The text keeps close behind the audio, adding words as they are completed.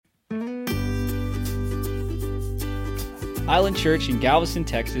Island Church in Galveston,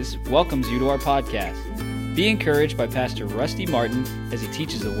 Texas welcomes you to our podcast. Be encouraged by Pastor Rusty Martin as he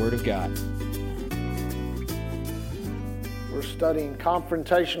teaches the Word of God. We're studying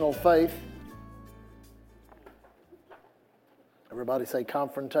Confrontational Faith. Everybody say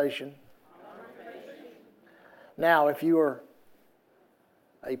confrontation. Now, if you are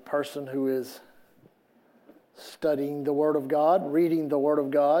a person who is studying the Word of God, reading the Word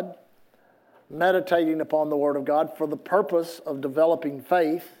of God, meditating upon the Word of God for the purpose of developing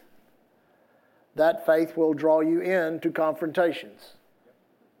faith, that faith will draw you into confrontations.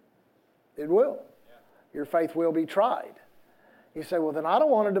 It will. Your faith will be tried. You say, well, then I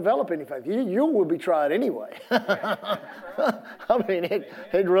don't want to develop any faith. You will be tried anyway. I mean, it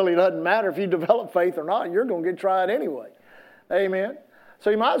really doesn't matter if you develop faith or not. You're going to get tried anyway. Amen. So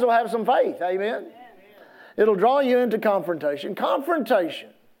you might as well have some faith. Amen. It'll draw you into confrontation.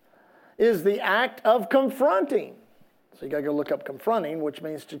 Confrontation is the act of confronting. So you got to go look up confronting, which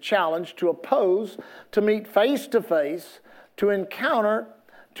means to challenge, to oppose, to meet face to face, to encounter,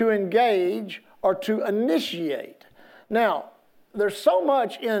 to engage, or to initiate. Now, there's so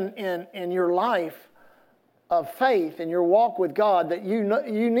much in your life of faith in your walk with God that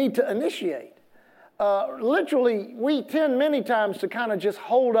you need to initiate. Literally, we tend many times to kind of just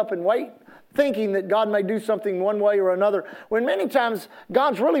hold up and wait, thinking that God may do something one way or another, when many times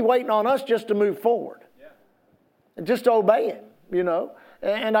God's really waiting on us just to move forward, just to obey Him, you know.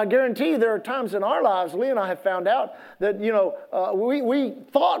 And I guarantee you there are times in our lives, Lee and I have found out that, you know, we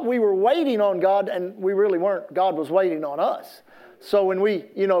thought we were waiting on God and we really weren't. God was waiting on us. So when we,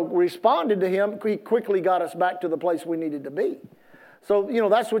 you know, responded to Him, He quickly got us back to the place we needed to be. So, you know,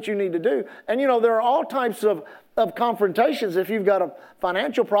 that's what you need to do. And, you know, there are all types of confrontations. If you've got a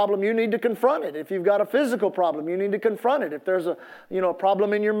financial problem, you need to confront it. If you've got a physical problem, you need to confront it. If there's a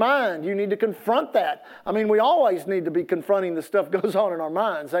problem in your mind, you need to confront that. I mean, we always need to be confronting the stuff that goes on in our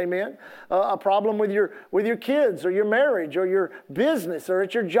minds. Amen. A problem with your kids or your marriage or your business or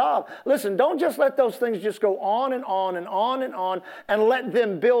at your job. Listen, don't just let those things just go on and on and on and on and let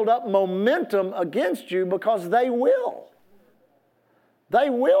them build up momentum against you, because they will. They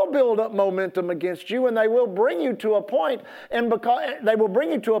will build up momentum against you, and they will bring you to a point, and because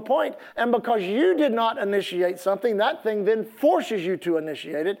you did not initiate something, that thing then forces you to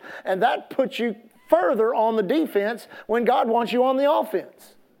initiate it, and that puts you further on the defense when God wants you on the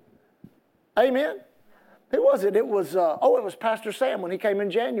offense. Amen. Who was it? It was Pastor Sam when he came in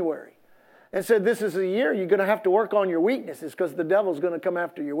January and said, this is a year you're going to have to work on your weaknesses, because the devil's going to come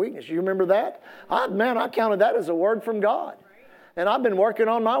after your weakness. You remember that? I counted that as a word from God. And I've been working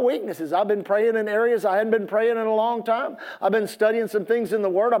on my weaknesses. I've been praying in areas I hadn't been praying in a long time. I've been studying some things in the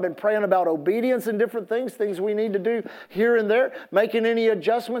Word. I've been praying about obedience and different things we need to do here and there, making any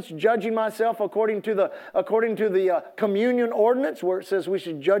adjustments, judging myself according to the communion ordinance, where it says we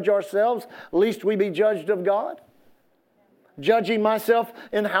should judge ourselves, lest we be judged of God. Judging myself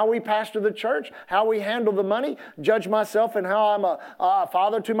in how we pastor the church, how we handle the money. Judge myself in how I'm a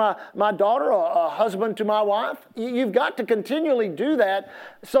father to my daughter, a husband to my wife. You've got to continually do that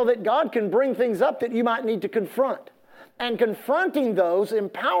so that God can bring things up that you might need to confront. And confronting those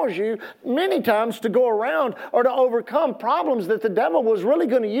empowers you many times to go around or to overcome problems that the devil was really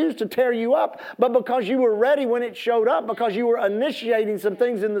going to use to tear you up. But because you were ready when it showed up, because you were initiating some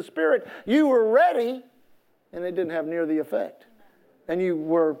things in the Spirit, you were ready. And it didn't have near the effect. And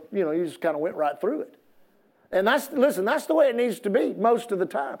you just kind of went right through it. And that's the way it needs to be most of the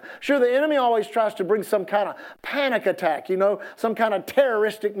time. Sure, the enemy always tries to bring some kind of panic attack, some kind of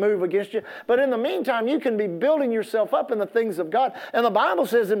terroristic move against you. But in the meantime, you can be building yourself up in the things of God. And the Bible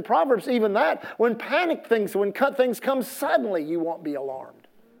says in Proverbs even that, when things come suddenly, you won't be alarmed.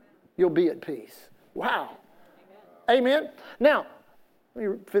 You'll be at peace. Wow. Amen. Now, let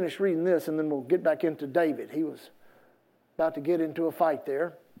me finish reading this, and then we'll get back into David. He was about to get into a fight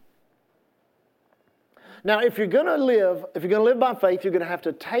there. Now, if you're going to live by faith, you're going to have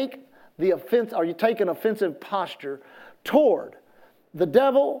to take an offensive posture toward the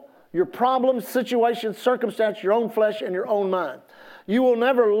devil, your problems, situations, circumstances, your own flesh, and your own mind. You will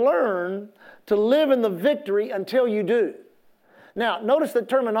never learn to live in the victory until you do. Now, notice the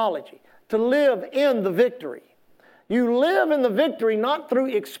terminology: to live in the victory. You live in the victory not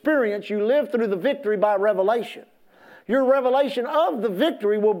through experience. You live through the victory by revelation. Your revelation of the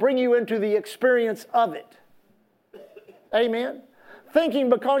victory will bring you into the experience of it. Amen? Thinking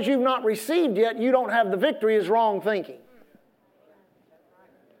because you've not received yet you don't have the victory is wrong thinking.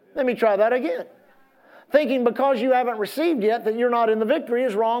 Let me try that again. Thinking because you haven't received yet that you're not in the victory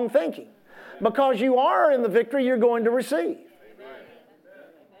is wrong thinking. Because you are in the victory, you're going to receive.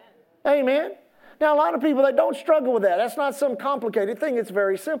 Amen. Now, a lot of people, they don't struggle with that. That's not some complicated thing. It's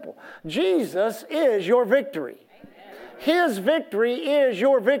very simple. Jesus is your victory. His victory is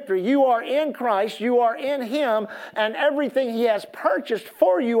your victory. You are in Christ. You are in Him. And everything He has purchased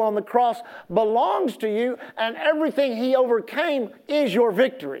for you on the cross belongs to you. And everything He overcame is your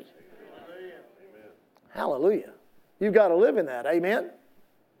victory. Amen. Hallelujah. You've got to live in that. Amen.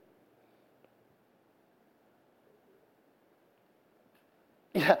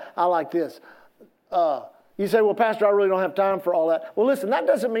 Yeah, I like this. You say, well, Pastor, I really don't have time for all that. Well, listen, that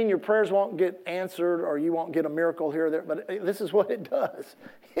doesn't mean your prayers won't get answered or you won't get a miracle here or there, but this is what it does.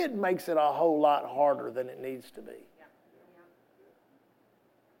 It makes it a whole lot harder than it needs to be.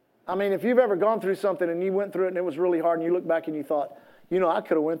 I mean, if you've ever gone through something and you went through it and it was really hard and you look back and you thought, I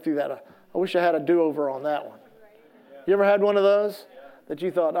could have went through that. I wish I had a do-over on that one. You ever had one of those? That you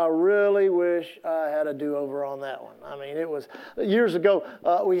thought, I really wish I had a do-over on that one. I mean, it was years ago.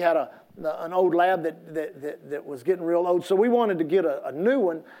 We had an old lab that was getting real old, so we wanted to get a new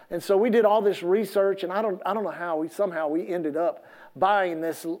one, and so we did all this research, and I don't know how we ended up buying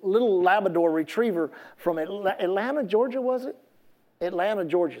this little Labrador Retriever from Atlanta, Georgia, was it? Atlanta,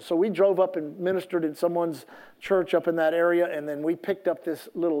 Georgia. So we drove up and ministered in someone's church up in that area, and then we picked up this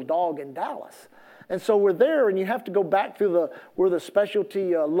little dog in Dallas. And so we're there, and you have to go back through where the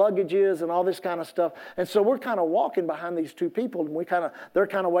specialty luggage is and all this kind of stuff. And so we're kind of walking behind these two people, and they're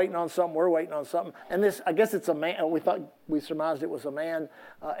kind of waiting on something. We're waiting on something. And this, I guess it's a man. We surmised it was a man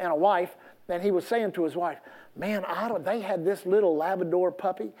and a wife. And he was saying to his wife, man, they had this little Labrador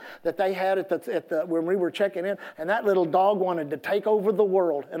puppy that they had when we were checking in, and that little dog wanted to take over the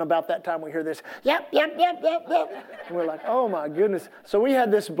world. And about that time we hear this, yep. And we're like, oh my goodness. So we had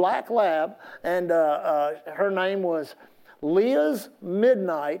this black lab, and her name was Leah's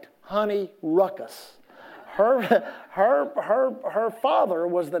Midnight Honey Ruckus. Her father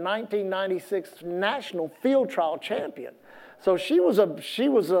was the 1996 National Field Trial Champion. So she was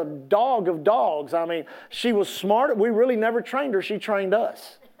a dog of dogs. I mean, she was smart. We really never trained her. She trained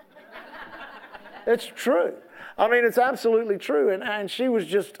us. It's true. I mean, it's absolutely true. And she was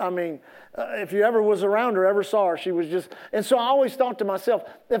just, if you ever was around her, ever saw her, she was just, and so I always thought to myself,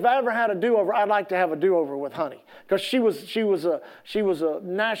 if I ever had a do-over, I'd like to have a do-over with Honey. Because she was a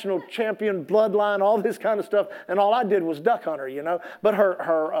national champion, bloodline, all this kind of stuff, and all I did was duck hunt her, But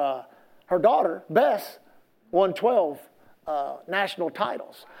her daughter, Bess, won 12 national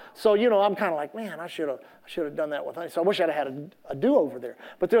titles. So, I'm kind of like, man, I should have done that with Honey. So I wish I'd had a do-over there.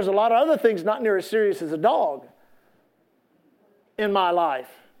 But there's a lot of other things not near as serious as a dog in my life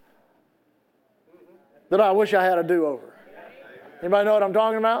that I wish I had a do-over. Anybody know what I'm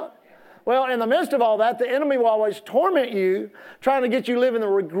talking about? Well, in the midst of all that, the enemy will always torment you, trying to get you living the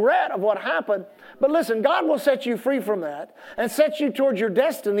regret of what happened. But listen, God will set you free from that and set you towards your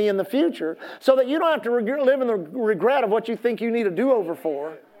destiny in the future so that you don't have to live in the regret of what you think you need a do-over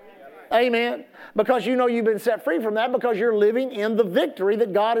for. Amen. Because you've been set free from that because you're living in the victory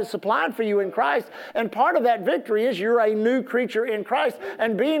that God has supplied for you in Christ. And part of that victory is you're a new creature in Christ.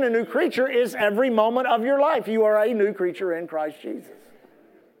 And being a new creature is every moment of your life. You are a new creature in Christ Jesus.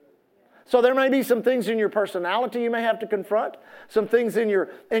 So there may be some things in your personality you may have to confront, some things in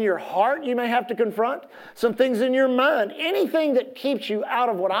your heart you may have to confront, some things in your mind, anything that keeps you out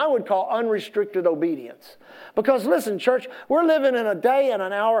of what I would call unrestricted obedience. Because listen, church, we're living in a day and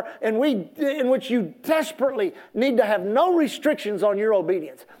an hour in which you desperately need to have no restrictions on your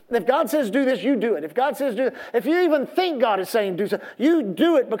obedience. If God says do this, you do it. If God says do it, if you even think God is saying do something, you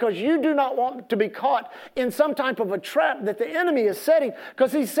do it because you do not want to be caught in some type of a trap that the enemy is setting,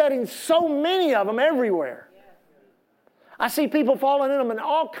 because he's setting so many of them everywhere. I see people falling in them in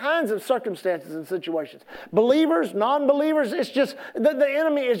all kinds of circumstances and situations. Believers, non-believers, it's just, the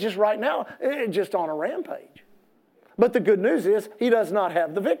enemy is just right now, just on a rampage. But the good news is he does not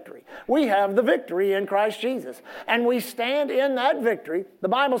have the victory. We have the victory in Christ Jesus. And we stand in that victory. The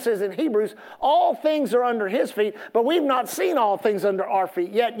Bible says in Hebrews, all things are under his feet, but we've not seen all things under our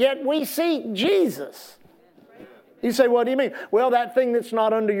feet yet. Yet we see Jesus. You say, what do you mean? Well, that thing that's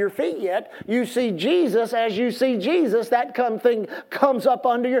not under your feet yet, you see Jesus. As you see Jesus, that thing comes up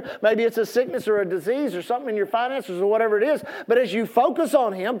under your, maybe it's a sickness or a disease or something in your finances or whatever it is. But as you focus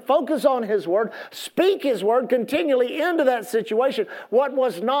on him, focus on his word, speak his word continually into that situation, what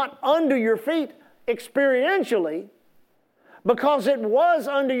was not under your feet experientially, because it was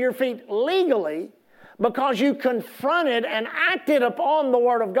under your feet legally, because you confronted and acted upon the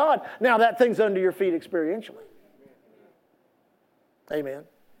word of God, now that thing's under your feet experientially. Amen.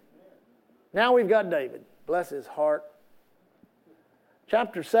 Now we've got David. Bless his heart.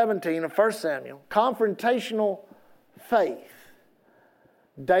 Chapter 17 of 1 Samuel. Confrontational faith.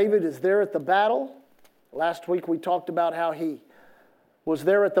 David is there at the battle. Last week we talked about how he was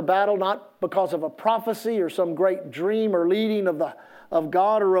there at the battle not because of a prophecy or some great dream or leading of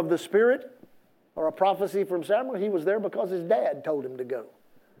God or of the Spirit or a prophecy from Samuel. He was there because his dad told him to go.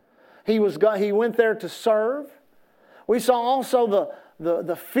 He went there to serve. We saw also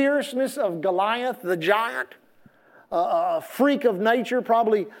the fierceness of Goliath, the giant, a freak of nature,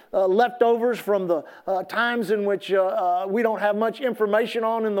 probably leftovers from the times in which we don't have much information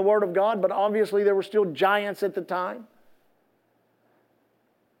on in the Word of God, but obviously there were still giants at the time.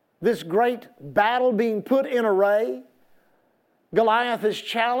 This great battle being put in array. Goliath is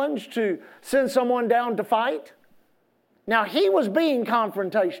challenged to send someone down to fight. Now, he was being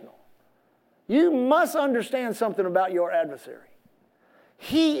confrontational. You must understand something about your adversary.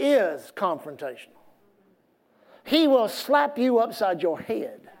 He is confrontational. He will slap you upside your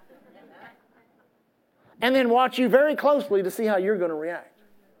head and then watch you very closely to see how you're going to react.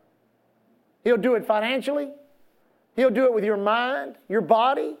 He'll do it financially. He'll do it with your mind, your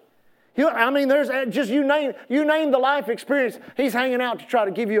body. There's just you name the life experience. He's hanging out to try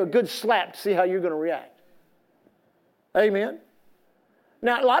to give you a good slap to see how you're going to react. Amen.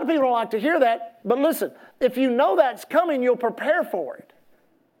 Now, a lot of people don't like to hear that, but listen, if you know that's coming, you'll prepare for it.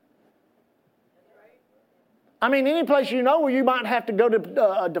 Any place you know where you might have to go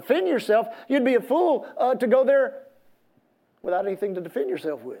to defend yourself, you'd be a fool to go there without anything to defend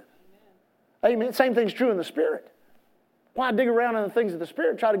yourself with. Amen. Same thing's true in the Spirit. Why dig around in the things of the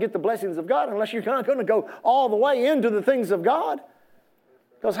Spirit, try to get the blessings of God, unless you're not going to go all the way into the things of God?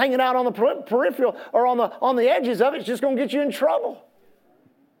 Because hanging out on the peripheral or on the edges of it is just going to get you in trouble.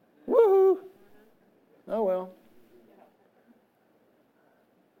 Woohoo! Oh well.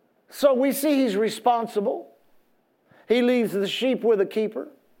 So we see he's responsible. He leaves the sheep with a keeper.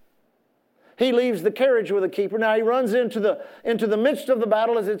 He leaves the carriage with a keeper. Now he runs into the midst of the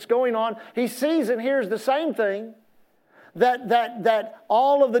battle as it's going on. He sees and hears the same thing that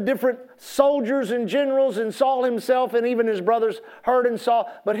all of the different soldiers and generals and Saul himself and even his brothers heard and saw.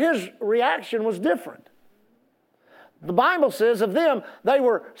 But his reaction was different. The Bible says of them, they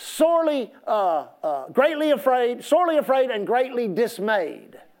were greatly afraid and greatly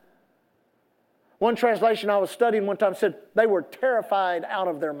dismayed. One translation I was studying one time said they were terrified out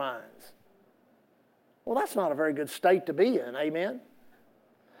of their minds. Well, that's not a very good state to be in, amen?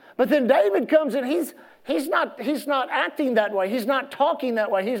 But then David comes in, he's not acting that way. He's not talking that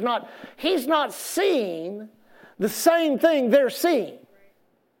way. He's not seeing the same thing they're seeing.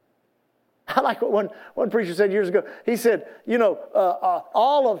 I like what one preacher said years ago. He said,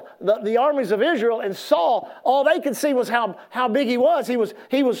 all of the armies of Israel and Saul, all they could see was how big he was. He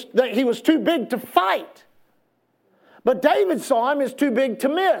was too big to fight. But David saw him as too big to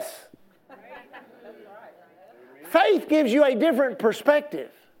miss. Faith gives you a different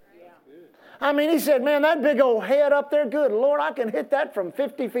perspective. He said, man, that big old head up there, good Lord, I can hit that from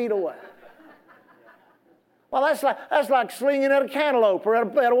 50 feet away. Well, that's like slinging at a cantaloupe or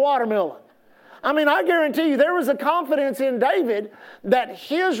at a watermelon. I guarantee you there was a confidence in David that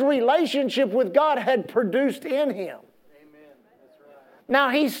his relationship with God had produced in him. Amen. That's right. Now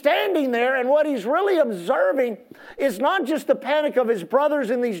he's standing there, and what he's really observing is not just the panic of his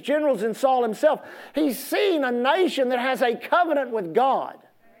brothers and these generals and Saul himself. He's seeing a nation that has a covenant with God,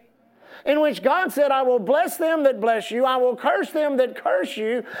 in which God said, I will bless them that bless you, I will curse them that curse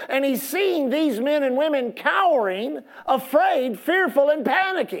you. And he's seeing these men and women cowering, afraid, fearful, and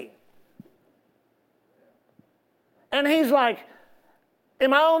panicking. And he's like,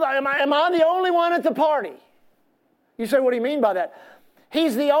 am I the only one at the party? You say, what do you mean by that?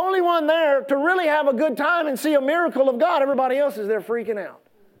 He's the only one there to really have a good time and see a miracle of God. Everybody else is there freaking out.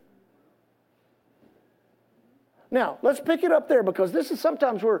 Now, let's pick it up there, because this is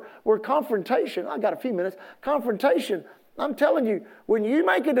sometimes where confrontation, I got a few minutes, confrontation, I'm telling you, when you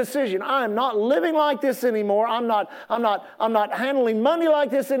make a decision, I am not living like this anymore. I'm not handling money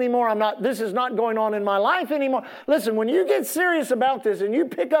like this anymore. This is not going on in my life anymore. Listen, when you get serious about this and you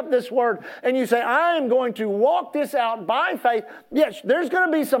pick up this word and you say, I am going to walk this out by faith, yes, there's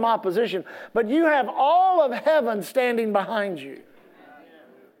going to be some opposition, but you have all of heaven standing behind you.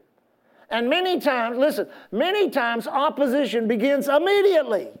 And many times opposition begins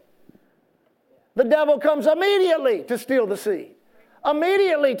immediately. The devil comes immediately to steal the seed,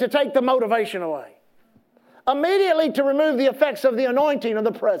 immediately to take the motivation away, immediately to remove the effects of the anointing of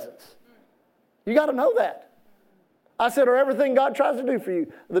the presence. You got to know that. I said, or everything God tries to do for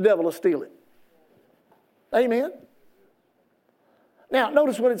you, the devil will steal it. Amen. Now,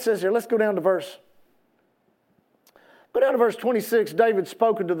 notice what it says here. Let's go down to verse Go down to verse 26. David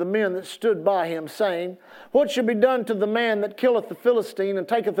spoke unto the men that stood by him, saying, What shall be done to the man that killeth the Philistine and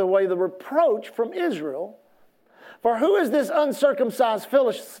taketh away the reproach from Israel? For who is this uncircumcised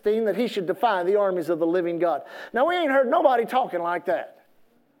Philistine that he should defy the armies of the living God? Now, we ain't heard nobody talking like that.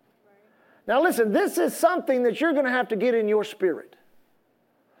 Now, listen, this is something that you're going to have to get in your spirit.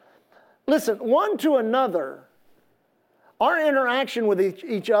 Listen, one to another, our interaction with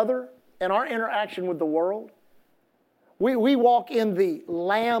each other and our interaction with the world, we walk in the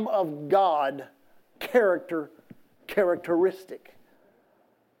Lamb of God characteristic.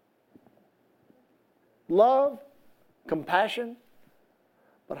 Love, compassion.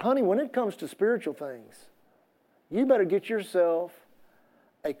 But honey, when it comes to spiritual things, you better get yourself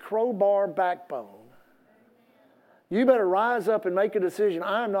a crowbar backbone. You better rise up and make a decision.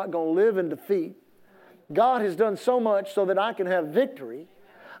 I am not going to live in defeat. God has done so much so that I can have victory.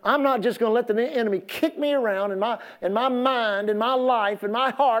 I'm not just going to let the enemy kick me around in my mind, in my life, in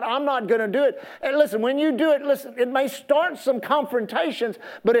my heart. I'm not going to do it. And listen, when you do it, listen, it may start some confrontations,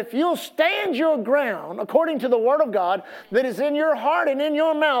 but if you'll stand your ground according to the Word of God that is in your heart and in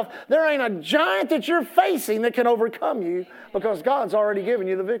your mouth, there ain't a giant that you're facing that can overcome you because God's already given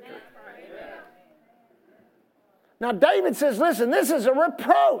you the victory. Now, David says, listen, this is a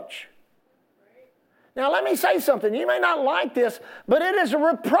reproach. Now, let me say something. You may not like this, but it is a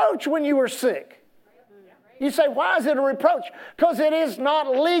reproach when you are sick. You say, why is it a reproach? Because it is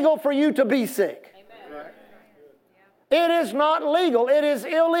not legal for you to be sick. It is not legal. It is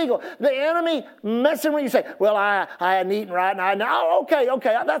illegal. The enemy messing with you. Say, well, I hadn't eaten right. And okay,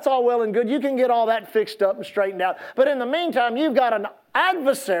 that's all well and good. You can get all that fixed up and straightened out. But in the meantime, you've got an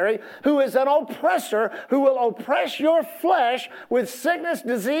adversary who is an oppressor who will oppress your flesh with sickness,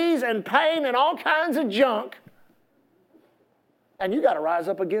 disease, and pain and all kinds of junk. And you got to rise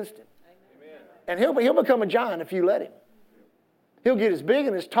up against him. Amen. And he'll become a giant if you let him. He'll get as big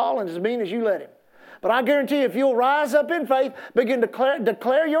and as tall and as mean as you let him. But I guarantee you, if you'll rise up in faith, begin to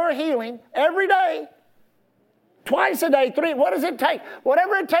declare your healing every day, twice a day, what does it take?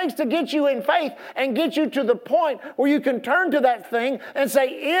 Whatever it takes to get you in faith and get you to the point where you can turn to that thing and say,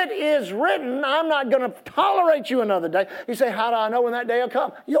 it is written, I'm not going to tolerate you another day. You say, how do I know when that day will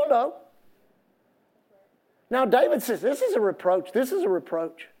come? You'll know. Now, David says, this is a reproach. This is a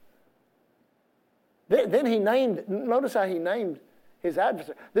reproach. Then he notice how he named his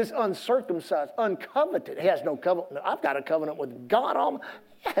adversary, this uncircumcised, uncoveted. He has no covenant. I've got a covenant with God.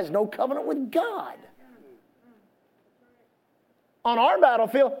 He has no covenant with God. On our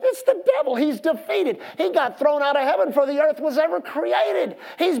battlefield, it's the devil. He's defeated. He got thrown out of heaven before the earth was ever created.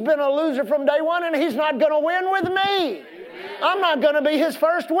 He's been a loser from day one, and he's not going to win with me. I'm not going to be his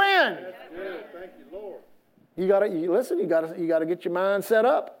first win. Thank you, Lord. You got to get your mind set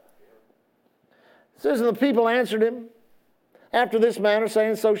up. It says, the people answered him after this manner,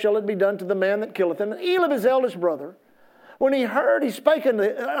 saying, so shall it be done to the man that killeth him. And Eliab, his eldest brother, when he heard, he spake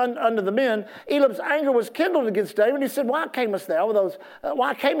unto the men. Eliab's anger was kindled against David. And he said, why camest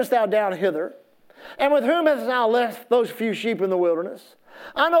thou down hither? And with whom hast thou left those few sheep in the wilderness?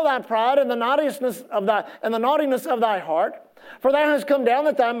 I know thy pride and the naughtiness of thy heart, for thou hast come down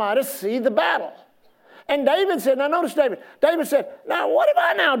that thou mightest see the battle. And David said, now notice David. David said, now what have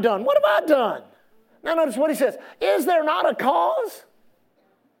I now done? What have I done? Now notice what he says. Is there not a cause?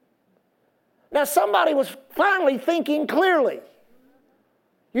 Now somebody was finally thinking clearly.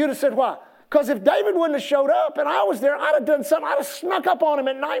 You'd have said, why? Because if David wouldn't have showed up and I was there, I'd have done something. I'd have snuck up on him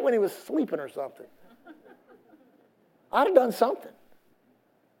at night when he was sleeping or something. I'd have done something.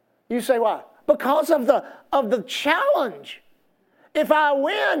 You say, why? Because of the challenge. If I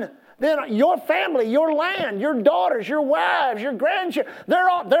win, then your family, your land, your daughters, your wives, your grandchildren,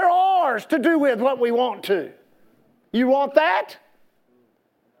 they're ours to do with what we want to. You want that?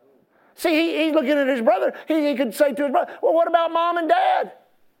 See, he's looking at his brother. He could say to his brother, well, what about mom and dad?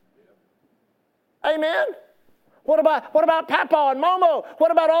 Amen? What about Papa and Momo?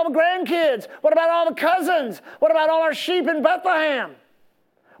 What about all the grandkids? What about all the cousins? What about all our sheep in Bethlehem?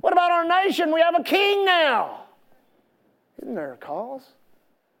 What about our nation? We have a king now. Isn't there a cause?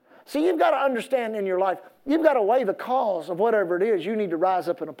 See, you've got to understand in your life, you've got to weigh the cause of whatever it is you need to rise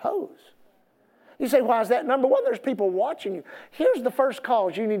up and oppose. You say, why is that? Number one, there's people watching you. Here's the first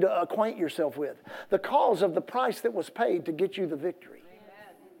cause you need to acquaint yourself with. The cause of the price that was paid to get you the victory.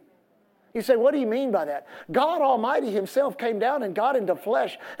 You say, what do you mean by that? God Almighty himself came down and got into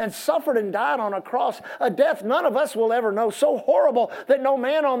flesh and suffered and died on a cross, a death none of us will ever know, so horrible that no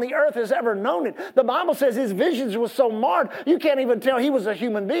man on the earth has ever known it. The Bible says his visions were so marred, you can't even tell he was a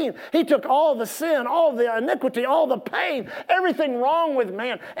human being. He took all the sin, all the iniquity, all the pain, everything wrong with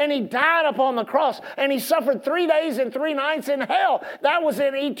man, and he died upon the cross, and he suffered 3 days and 3 nights in hell. That was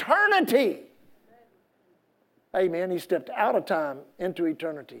in eternity. Amen. He stepped out of time into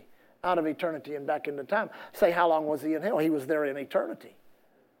eternity. Out of eternity and back into time. Say, how long was he in hell? He was there in eternity.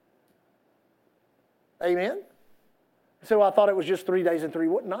 Amen? So I thought it was just 3 days and 3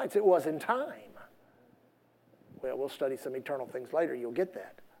 nights. It was in time. Well, we'll study some eternal things later. You'll get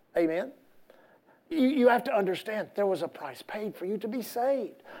that. Amen? You have to understand there was a price paid for you to be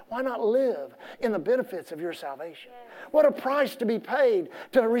saved. Why not live in the benefits of your salvation? What a price to be paid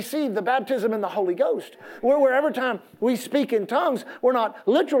to receive the baptism in the Holy Ghost. Where every time we speak in tongues, we're not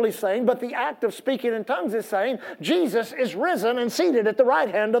literally saying, but the act of speaking in tongues is saying, Jesus is risen and seated at the right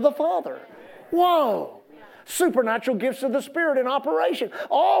hand of the Father. Whoa! Supernatural gifts of the Spirit in operation.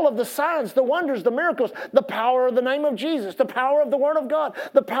 All of the signs, the wonders, the miracles, the power of the name of Jesus, the power of the Word of God,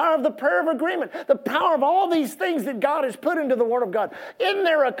 the power of the prayer of agreement, the power of all these things that God has put into the Word of God. Isn't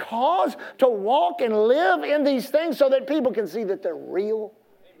there a cause to walk and live in these things so that people can see that they're real?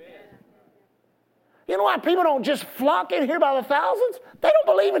 Amen. You know why people don't just flock in here by the thousands? They don't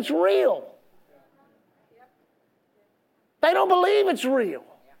believe it's real. They don't believe it's real.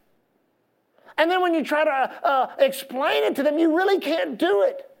 And then when you try to explain it to them, you really can't do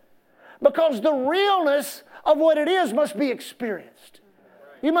it. Because the realness of what it is must be experienced.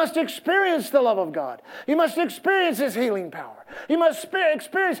 You must experience the love of God. You must experience His healing power. You must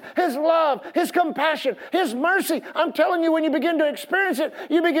experience His love, His compassion, His mercy. I'm telling you, when you begin to experience it,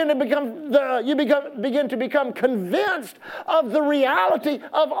 you begin to become convinced of the reality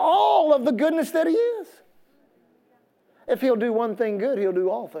of all of the goodness that He is. If He'll do one thing good, He'll do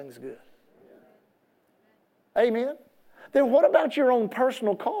all things good. Amen? Then what about your own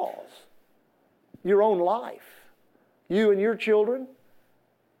personal cause? Your own life? You and your children?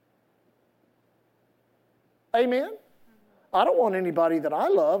 Amen? I don't want anybody that I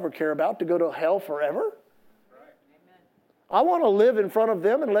love or care about to go to hell forever. I want to live in front of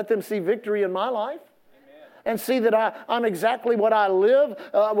them and let them see victory in my life. And see that I'm exactly what I live,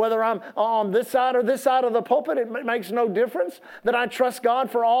 whether I'm on this side or this side of the pulpit, it makes no difference. That I trust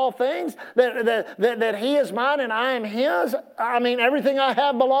God for all things, that He is mine and I am His. I mean, everything I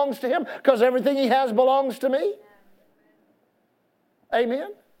have belongs to Him because everything He has belongs to me.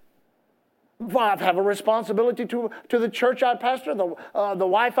 Amen? I have a responsibility to the church I pastor, the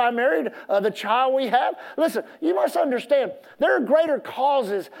wife I married, the child we have. Listen, you must understand, there are greater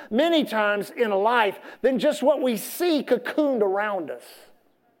causes many times in life than just what we see cocooned around us.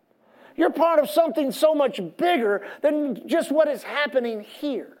 You're part of something so much bigger than just what is happening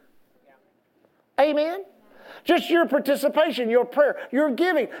here. Amen? Just your participation, your prayer, your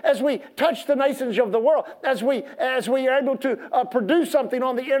giving, as we touch the nations of the world, as we are able to produce something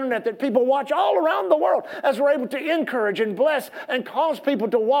on the internet that people watch all around the world, as we're able to encourage and bless and cause people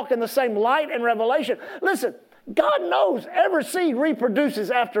to walk in the same light and revelation. Listen, God knows every seed reproduces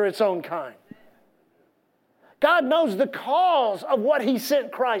after its own kind. God knows the cause of what He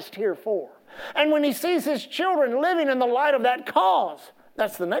sent Christ here for. And when He sees His children living in the light of that cause,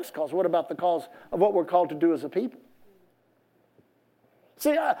 that's the next cause. What about the cause of what we're called to do as a people?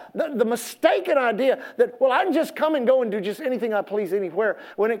 See, the mistaken idea that, well, I can just come and go and do just anything I please anywhere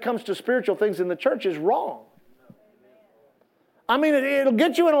when it comes to spiritual things in the church is wrong. I mean, it'll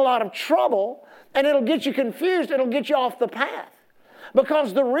get you in a lot of trouble, and it'll get you confused, it'll get you off the path.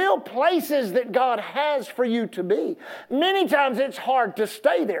 Because the real places that God has for you to be, many times it's hard to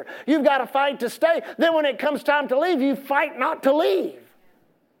stay there. You've got to fight to stay. Then when it comes time to leave, you fight not to leave.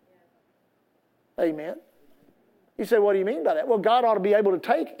 Amen. You say, what do you mean by that? Well, God ought to be able to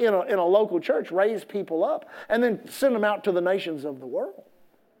take in a local church, raise people up, and then send them out to the nations of the world.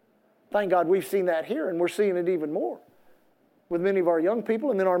 Thank God we've seen that here, and we're seeing it even more with many of our young people,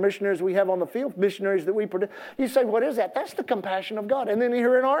 and then our missionaries we have on the field, missionaries that we produce. You say, what is that? That's the compassion of God. And then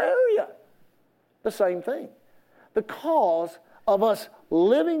here in our area, the same thing. The cause of us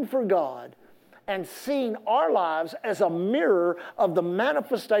living for God and seeing our lives as a mirror of the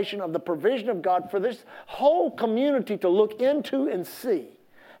manifestation of the provision of God for this whole community to look into and see.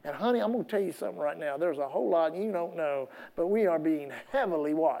 And honey, I'm going to tell you something right now. There's a whole lot you don't know, but we are being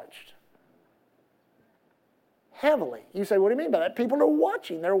heavily watched. Heavily. You say, what do you mean by that? People are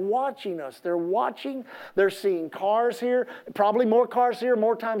watching. They're watching us. They're watching. They're seeing cars here, probably more cars here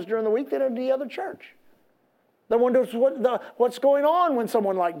more times during the week than any other church. They wonder what's going on when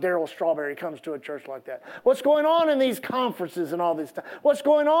someone like Darryl Strawberry comes to a church like that. What's going on in these conferences and all this stuff? What's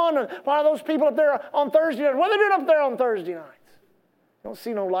going on? Why are those people up there on Thursday nights? What are they doing up there on Thursday nights? You don't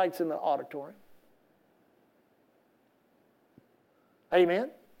see no lights in the auditorium. Amen?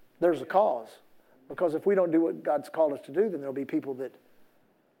 There's a cause. Because if we don't do what God's called us to do, then there'll be people that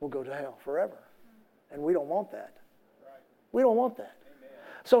will go to hell forever. And we don't want that. We don't want that.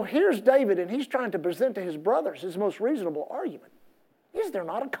 So here's David, and he's trying to present to his brothers his most reasonable argument. Is there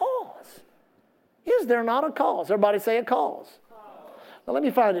not a cause? Is there not a cause? Everybody say a cause. Now let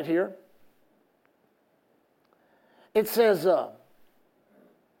me find it here. It says,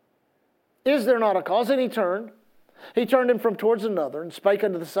 is there not a cause? And he turned him from towards another, and spake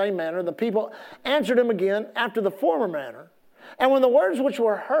unto the same manner. And the people answered him again after the former manner. And when the words which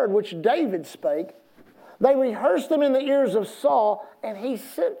were heard, which David spake, they rehearsed them in the ears of Saul, and he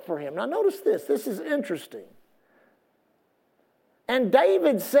sent for him. Now notice this. This is interesting. And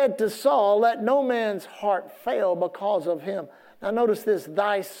David said to Saul, let no man's heart fail because of him. Now notice this.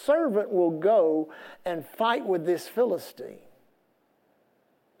 Thy servant will go and fight with this Philistine.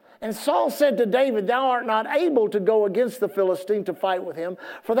 And Saul said to David, thou art not able to go against the Philistine to fight with him,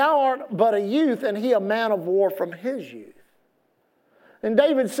 for thou art but a youth, and he a man of war from his youth. And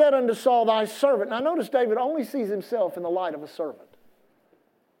David said unto Saul, thy servant. Now notice David only sees himself in the light of a servant.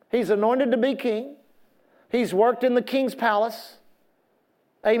 He's anointed to be king. He's worked in the king's palace.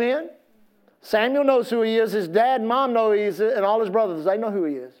 Amen? Samuel knows who he is. His dad and mom know who he is, and all his brothers, they know who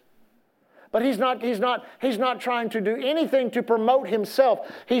he is. But he's not trying to do anything to promote himself.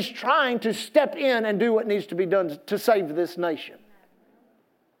 He's trying to step in and do what needs to be done to save this nation.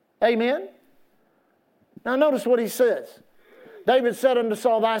 Amen? Now notice what he says. David said unto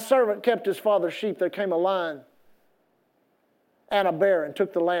Saul, thy servant kept his father's sheep. There came a lion and a bear and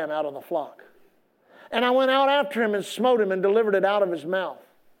took the lamb out of the flock. And I went out after him and smote him and delivered it out of his mouth.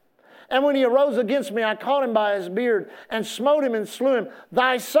 And when he arose against me, I caught him by his beard and smote him and slew him.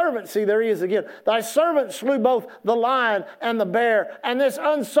 Thy servant, see, there he is again. Thy servant slew both the lion and the bear. And this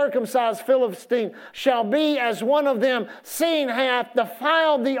uncircumcised Philistine shall be as one of them, seeing hath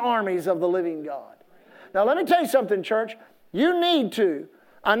defiled the armies of the living God. Now let me tell you something, church. You need to,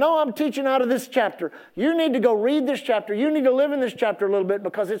 I know I'm teaching out of this chapter. You need to go read this chapter. You need to live in this chapter a little bit,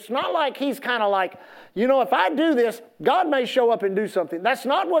 because it's not like he's kind of like, you know, if I do this, God may show up and do something. That's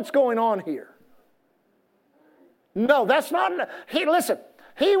not what's going on here. No, that's not. Listen,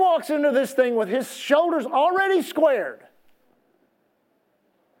 he walks into this thing with his shoulders already squared.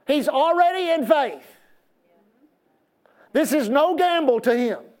 He's already in faith. This is no gamble to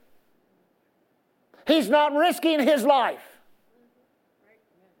him. He's not risking his life.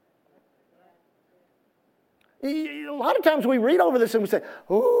 A lot of times we read over this and we say,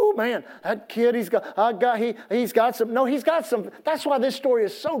 oh man, that kid, he's got some. No, he's got some. That's why this story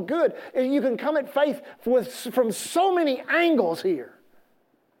is so good. You can come at faith from so many angles here.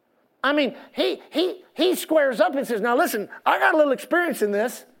 I mean, he squares up and says, now listen, I got a little experience in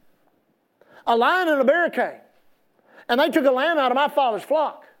this. A lion and a bear came, and they took a lamb out of my father's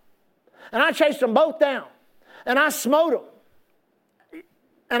flock. And I chased them both down. And I smote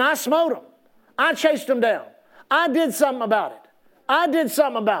them. I chased them down. I did something about it. I did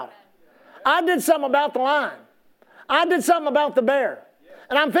something about the lion. I did something about the bear.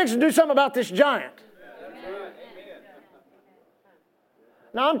 And I'm fixing to do something about this giant.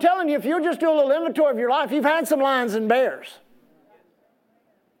 Now I'm telling you, if you'll just do a little inventory of your life, you've had some lions and bears.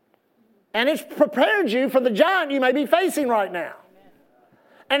 And it's prepared you for the giant you may be facing right now.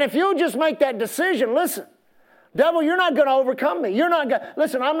 And if you'll just make that decision, listen, devil, you're not going to overcome me. You're not going.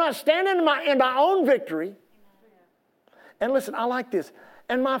 Listen, I'm not standing in my own victory. And listen, I like this.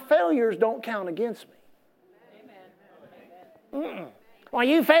 And my failures don't count against me. Well,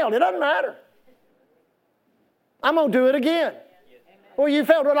 you failed. It doesn't matter. I'm going to do it again. Well, you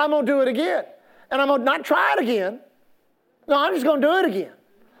failed. Well, I'm going to do it again. And I'm going to not try it again. No, I'm just going to do it again.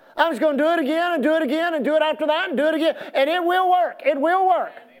 I'm just going to do it again and do it again and do it after that and do it again. And it will work. It will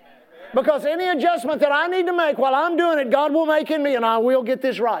work. Because any adjustment that I need to make while I'm doing it, God will make in me, and I will get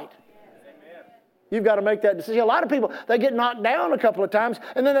this right. You've got to make that decision. A lot of people, they get knocked down a couple of times,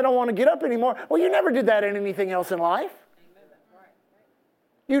 and then they don't want to get up anymore. Well, you never did that in anything else in life.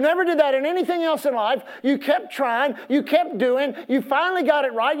 You never did that in anything else in life. You kept trying. You kept doing. You finally got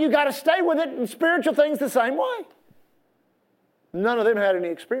it right. You got to stay with it in spiritual things the same way. None of them had any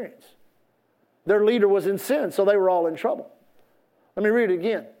experience. Their leader was in sin, so they were all in trouble. Let me read it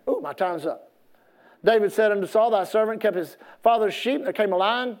again. Oh, my time's up. David said unto Saul, thy servant kept his father's sheep. There came a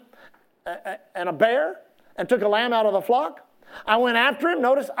lion and a bear and took a lamb out of the flock. I went after him.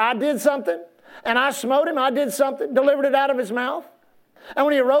 Notice, I did something. And I smote him. I did something, delivered it out of his mouth. And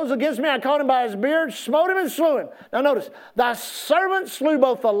when he arose against me, I caught him by his beard, smote him and slew him. Now notice, thy servant slew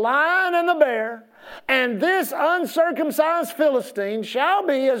both the lion and the bear, and this uncircumcised Philistine shall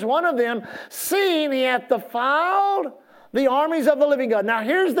be as one of them, seeing he hath defiled the armies of the living God. Now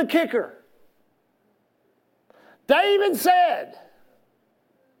here's the kicker. David said,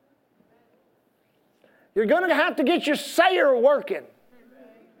 you're going to have to get your sayer working.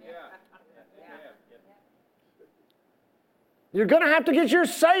 You're going to have to get your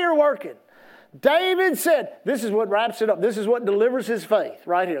sayer working. David said, this is what wraps it up. This is what delivers his faith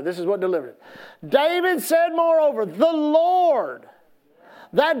right here. This is what delivered it. David said, moreover, the Lord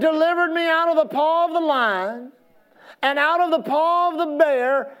that delivered me out of the paw of the lion and out of the paw of the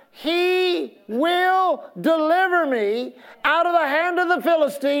bear, he will deliver me out of the hand of the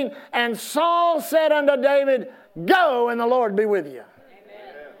Philistine. And Saul said unto David, go, and the Lord be with you.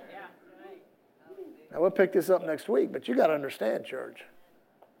 Now, we'll pick this up next week, but you got to understand, church.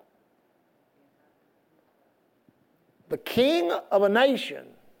 The king of a nation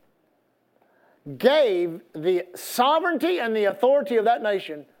gave the sovereignty and the authority of that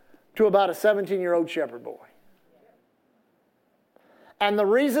nation to about a 17-year-old shepherd boy. And the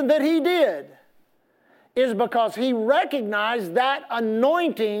reason that he did is because he recognized that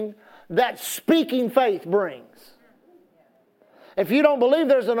anointing that speaking faith brings. If you don't believe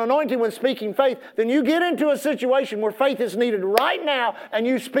there's an anointing with speaking faith, then you get into a situation where faith is needed right now and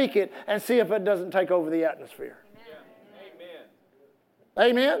you speak it and see if it doesn't take over the atmosphere.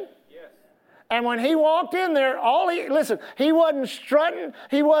 Amen? Amen? Yes. And when he walked in there, he wasn't strutting.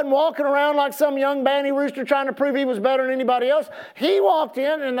 He wasn't walking around like some young banty rooster trying to prove he was better than anybody else. He walked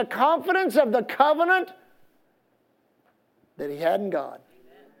in the confidence of the covenant that he had in God.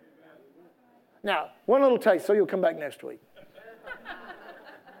 Now, one little taste so you'll come back next week.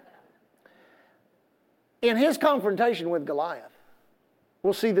 In his confrontation with Goliath,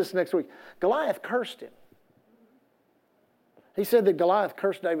 we'll see this next week, Goliath cursed him. He said that Goliath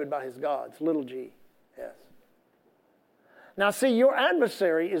cursed David by his gods, little g, yes. Now see, your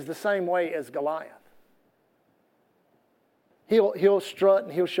adversary is the same way as Goliath. He'll strut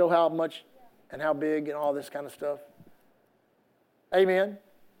and he'll show how much and how big and all this kind of stuff. Amen?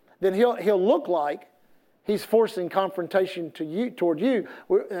 Then he'll look like he's forcing confrontation toward you,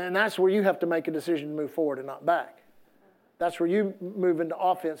 and that's where you have to make a decision to move forward and not back. That's where you move into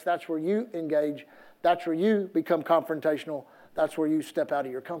offense. That's where you engage. That's where you become confrontational. That's where you step out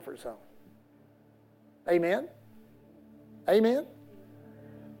of your comfort zone. Amen? Amen?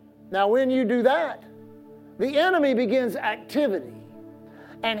 Now, when you do that, the enemy begins activity.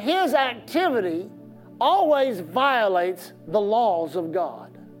 And his activity always violates the laws of God.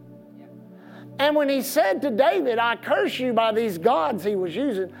 And when he said to David, I curse you by these gods he was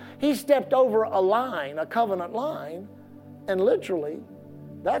using, he stepped over a line, a covenant line, and literally,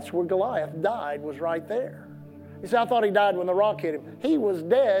 that's where Goliath died, was right there. You say, I thought he died when the rock hit him. He was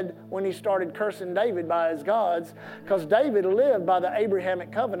dead when he started cursing David by his gods, because David lived by the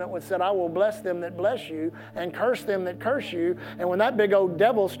Abrahamic covenant, which said, I will bless them that bless you and curse them that curse you. And when that big old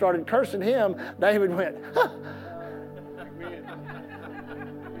devil started cursing him, David went, huh.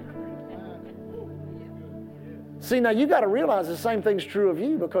 See, now you got to realize the same thing's true of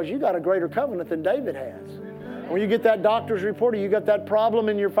you, because you got a greater covenant than David has. When you get that doctor's report, or you got that problem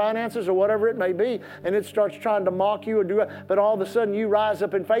in your finances or whatever it may be, and it starts trying to mock you or do it, but all of a sudden you rise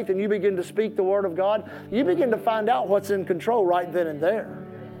up in faith and you begin to speak the word of God, you begin to find out what's in control right then and there.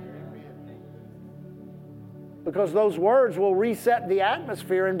 Because those words will reset the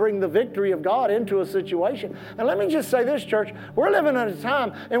atmosphere and bring the victory of God into a situation. And let me just say this, church. We're living in a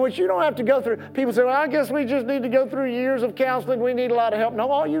time in which you don't have to go through. People say, well, I guess we just need to go through years of counseling. We need a lot of help.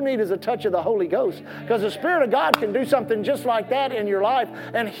 No, all you need is a touch of the Holy Ghost. Because the Spirit of God can do something just like that in your life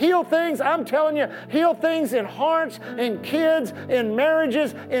and heal things. I'm telling you, heal things in hearts, in kids, in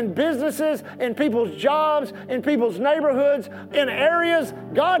marriages, in businesses, in people's jobs, in people's neighborhoods, in areas.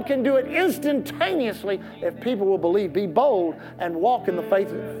 God can do it instantaneously if people will believe, be bold, and walk in the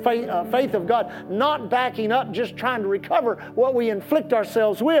faith of God, not backing up, just trying to recover what we inflict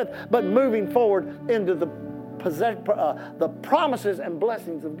ourselves with, but moving forward into the promises and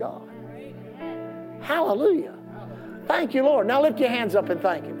blessings of God. Hallelujah. Thank you, Lord. Now lift your hands up and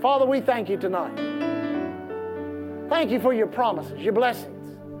thank Him. Father, we thank you tonight. Thank you for your promises, your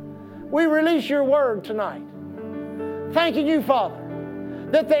blessings. We release your word tonight. Thanking you, Father,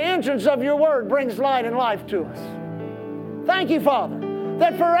 that the entrance of your word brings light and life to us. Thank you, Father,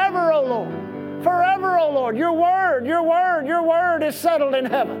 that forever, O Lord, your word is settled in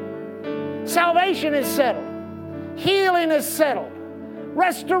heaven. Salvation is settled. Healing is settled.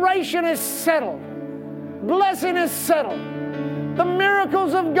 Restoration is settled. Blessing is settled. The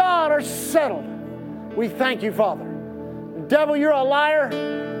miracles of God are settled. We thank you, Father. Devil, you're a liar.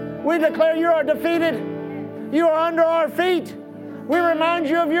 We declare you are defeated. You are under our feet. We remind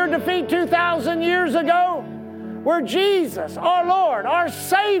you of your defeat 2,000 years ago, where Jesus, our Lord, our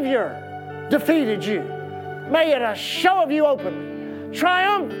Savior, defeated you. Made a show of you openly.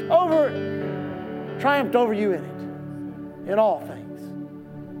 Triumphed over you in it. In all things.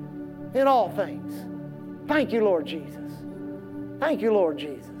 In all things. Thank you, Lord Jesus. Thank you, Lord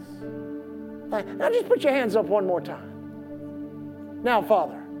Jesus. Now just put your hands up one more time. Now,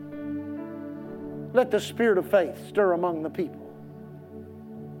 Father, let the spirit of faith stir among the people.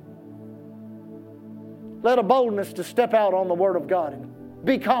 Let a boldness to step out on the Word of God and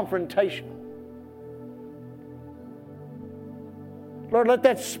be confrontational. Lord, let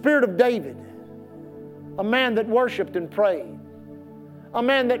that spirit of David, a man that worshiped and prayed, a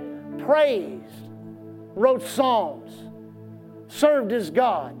man that praised, wrote psalms, served his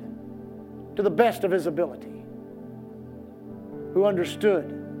God to the best of his ability, who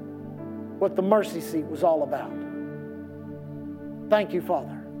understood what the mercy seat was all about. Thank you,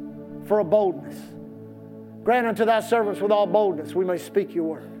 Father, for a boldness. Grant unto thy servants with all boldness we may speak your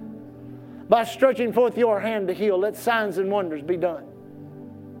word. By stretching forth your hand to heal, let signs and wonders be done.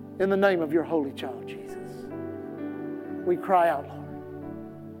 In the name of your holy child, Jesus. We cry out, Lord.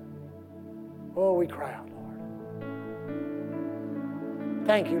 Oh, we cry out, Lord.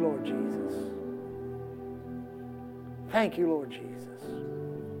 Thank you, Lord Jesus. Thank you, Lord Jesus.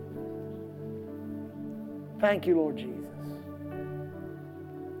 Thank you, Lord Jesus.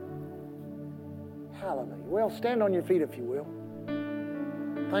 Hallelujah. Well, stand on your feet if you will.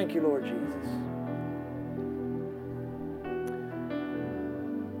 Thank you, Lord Jesus.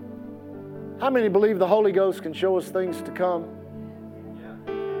 How many believe the Holy Ghost can show us things to come?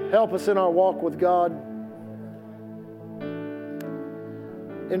 Help us in our walk with God.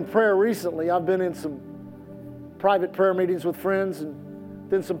 In prayer recently, I've been in some private prayer meetings with friends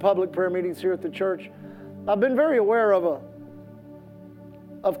and then some public prayer meetings here at the church. I've been very aware of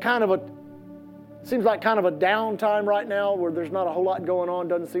seems like kind of a downtime right now where there's not a whole lot going on.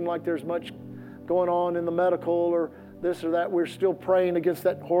 Doesn't seem like there's much going on in the medical or this or that. We're still praying against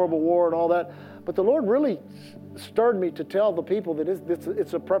that horrible war and all that. But the Lord really stirred me to tell the people that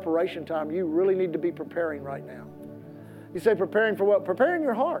it's a preparation time. You really need to be preparing right now. You say preparing for what? Preparing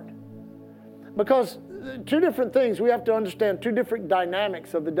your heart. Because two different things, we have to understand two different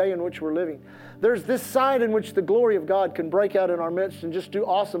dynamics of the day in which we're living. There's this side in which the glory of God can break out in our midst and just do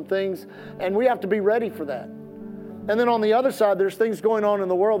awesome things, and we have to be ready for that. And then on the other side, there's things going on in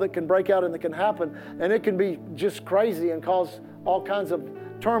the world that can break out and that can happen, and it can be just crazy and cause all kinds of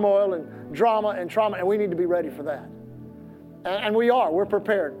turmoil and drama and trauma, and we need to be ready for that. And we are. We're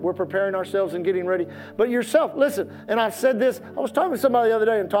prepared. We're preparing ourselves and getting ready. But yourself, listen, and I've said this. I was talking to somebody the other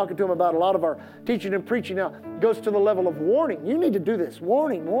day and talking to him about a lot of our teaching and preaching now goes to the level of warning. You need to do this.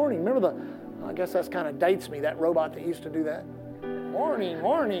 Warning, warning. Remember I guess that's kind of dates me, that robot that used to do that. Warning,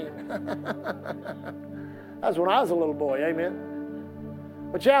 warning. That's when I was a little boy,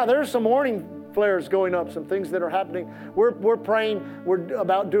 amen. But yeah, there's some warning flares going up, some things that are happening. We're praying. We're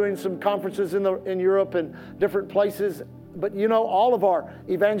about doing some conferences in Europe and different places. But you know, all of our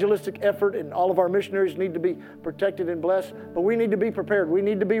evangelistic effort and all of our missionaries need to be protected and blessed. But we need to be prepared. We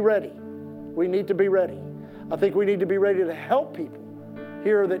need to be ready. We need to be ready. I think we need to be ready to help people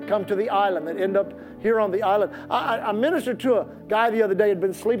here that come to the island, that end up here on the island. I ministered to a guy the other day who had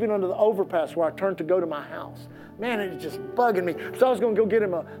been sleeping under the overpass where I turned to go to my house. Man, it was just bugging me. So I was going to go get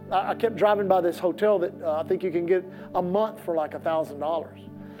him I kept driving by this hotel that I think you can get a month for like $1,000.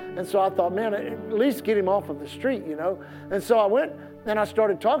 And so I thought, man, at least get him off of the street, you know. And so I went and I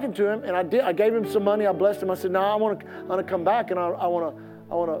started talking to him, and I gave him some money. I blessed him. I said, no, I want to come back, and I want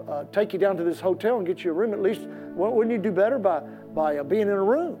to take you down to this hotel and get you a room. At least, wouldn't you do better by being in a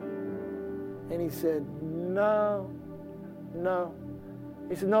room? And he said, no.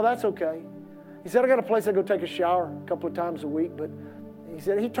 He said, no, that's okay. He said, I got a place I go take a shower a couple of times a week. But he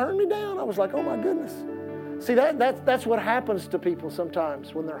said, he turned me down. I was like, oh, my goodness. See, that's what happens to people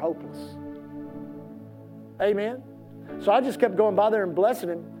sometimes when they're hopeless. Amen? So I just kept going by there and blessing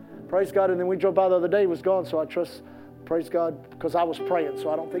him. Praise God. And then we drove by the other day. He was gone. So I trust, praise God, because I was praying. So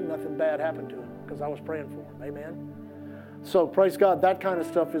I don't think nothing bad happened to him because I was praying for him. Amen? So praise God, that kind of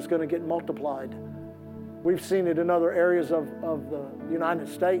stuff is going to get multiplied. We've seen it in other areas of the United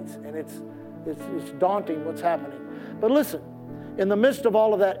States, and it's daunting what's happening. But listen, in the midst of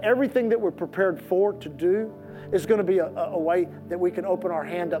all of that, everything that we're prepared for to do is going to be a way that we can open our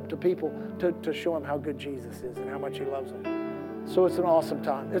hand up to people to show them how good Jesus is and how much He loves them. So it's an awesome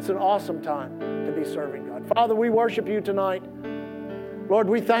time. It's an awesome time to be serving God. Father, we worship you tonight. Lord,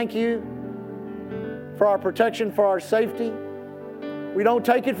 we thank you for our protection, for our safety. We don't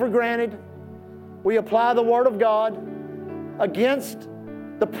take it for granted. We apply the Word of God against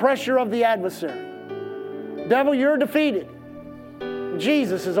the pressure of the adversary. Devil, you're defeated.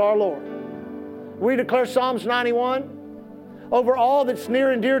 Jesus is our Lord. We declare Psalms 91 over all that's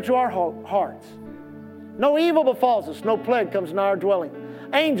near and dear to our hearts. No evil befalls us. No plague comes nigh our dwelling.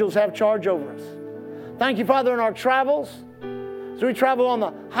 Angels have charge over us. Thank you, Father, in our travels. As we travel on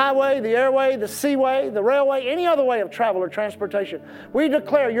the highway, the airway, the seaway, the railway, any other way of travel or transportation, we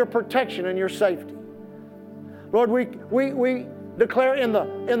declare your protection and your safety. Lord, we declare in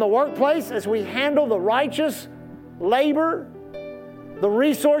the workplace as we handle the righteous labor, the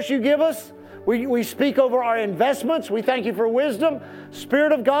resource you give us, we speak over our investments. We thank you for wisdom.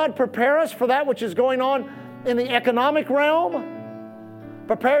 Spirit of God, prepare us for that which is going on in the economic realm.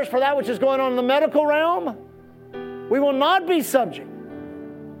 Prepare us for that which is going on in the medical realm. We will not be subject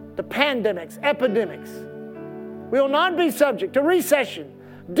to pandemics, epidemics. We will not be subject to recession,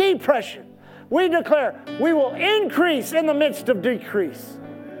 depression. We declare we will increase in the midst of decrease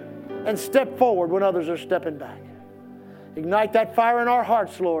and step forward when others are stepping back. Ignite that fire in our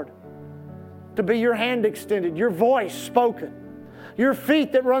hearts, Lord, to be your hand extended, your voice spoken, your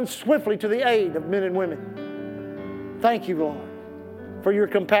feet that run swiftly to the aid of men and women. Thank you, Lord, for your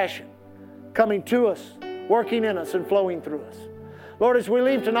compassion coming to us, working in us, and flowing through us. Lord, as we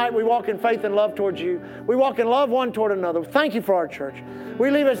leave tonight, we walk in faith and love towards you. We walk in love one toward another. Thank you for our church.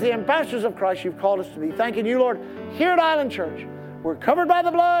 We leave as the ambassadors of Christ you've called us to be. Thanking you, Lord, here at Island Church. We're covered by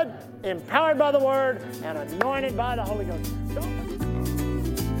the blood, empowered by the Word, and anointed by the Holy Ghost.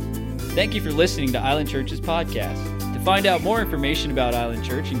 Thank you for listening to Island Church's podcast. To find out more information about Island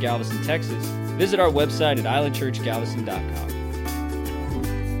Church in Galveston, Texas, visit our website at islandchurchgalveston.com.